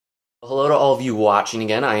Hello to all of you watching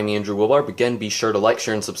again. I am Andrew Wilbarb. Again, be sure to like,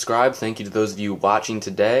 share, and subscribe. Thank you to those of you watching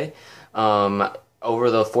today. Over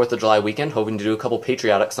the 4th of July weekend, hoping to do a couple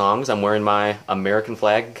patriotic songs. I'm wearing my American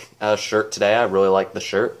flag shirt today. I really like the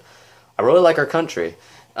shirt. I really like our country.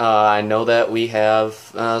 I know that we have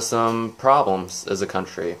some problems as a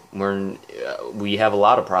country. We have a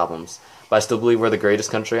lot of problems. But I still believe we're the greatest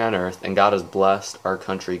country on earth, and God has blessed our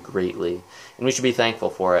country greatly. And we should be thankful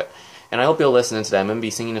for it. And I hope you'll listen in today. I'm going to be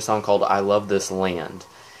singing a song called I Love This Land.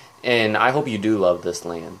 And I hope you do love this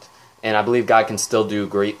land. And I believe God can still do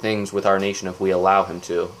great things with our nation if we allow Him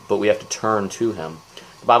to. But we have to turn to Him.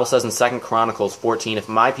 The Bible says in 2 Chronicles 14, if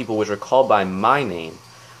my people which are called by my name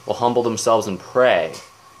will humble themselves and pray,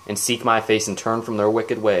 and seek my face and turn from their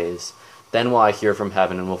wicked ways, then will I hear from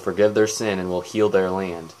heaven and will forgive their sin and will heal their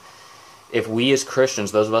land. If we as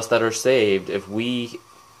Christians, those of us that are saved, if we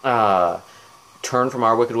turn from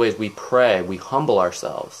our wicked ways, we pray, we humble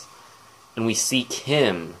ourselves, and we seek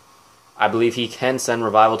Him, I believe He can send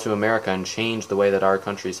revival to America and change the way that our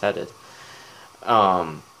country's headed.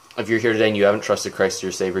 If you're here today and you haven't trusted Christ as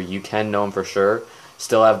your Savior, you can know Him for sure.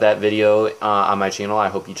 Still have that video on my channel. I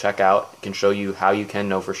hope you check out. It can show you how you can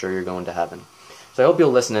know for sure you're going to heaven. So I hope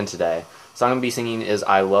you'll listen in today. The song I'm going to be singing is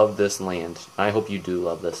I Love This Land. I hope you do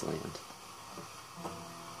love this land.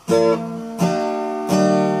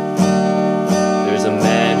 There's a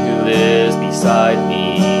man who lives beside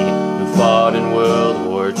me who fought in World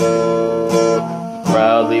War II. He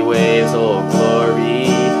proudly waves Old Glory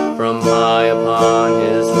from high upon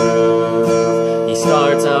his roof. He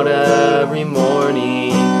starts out every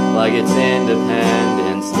morning like it's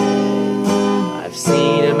Independence Day. I've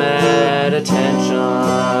seen him at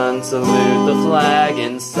attention salute the flag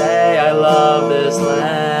and say I love this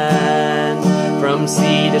land. From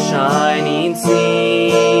sea to shining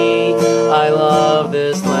sea, I love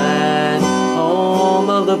this land, home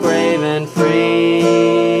of the brave and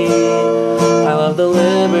free. I love the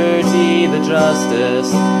liberty, the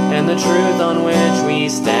justice, and the truth on which we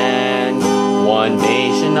stand, one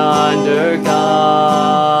nation under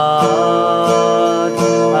God.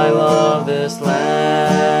 I love this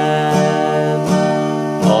land.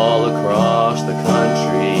 All across the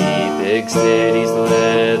country, big cities,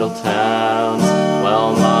 little towns,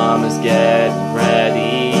 while Mom is getting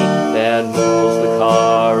ready, Dad moves the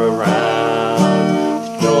car around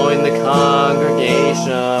to join the congregation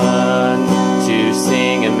to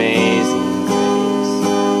sing Amazing Grace.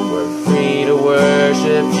 We're free to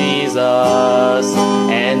worship Jesus,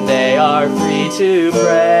 and they are free to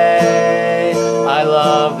pray. I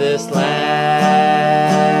love this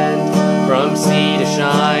land, from sea to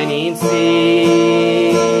shining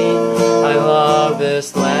sea. I love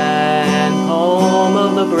this land, home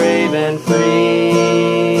of the brave and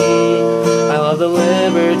free. I love the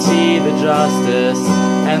liberty, the justice,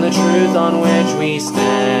 and the truth on which we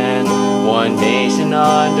stand, one nation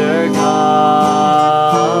under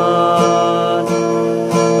God.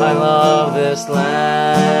 I love this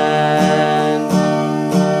land.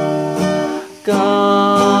 God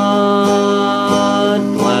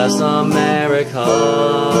bless America,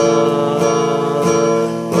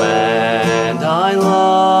 land I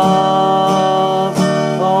love.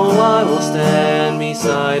 Oh, I will stand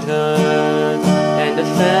beside her and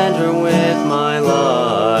defend her with my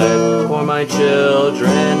life, for my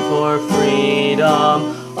children, for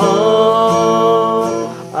freedom. Oh,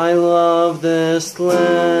 I love this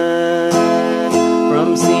land,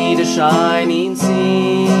 from sea to shining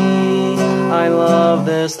sea. I love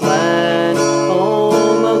this land,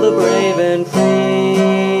 home of the brave and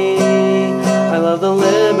free. I love the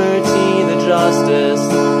liberty, the justice,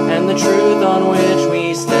 and the truth on which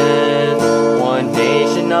we stand, one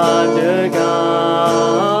nation under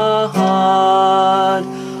God.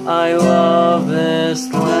 I love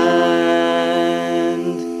this land.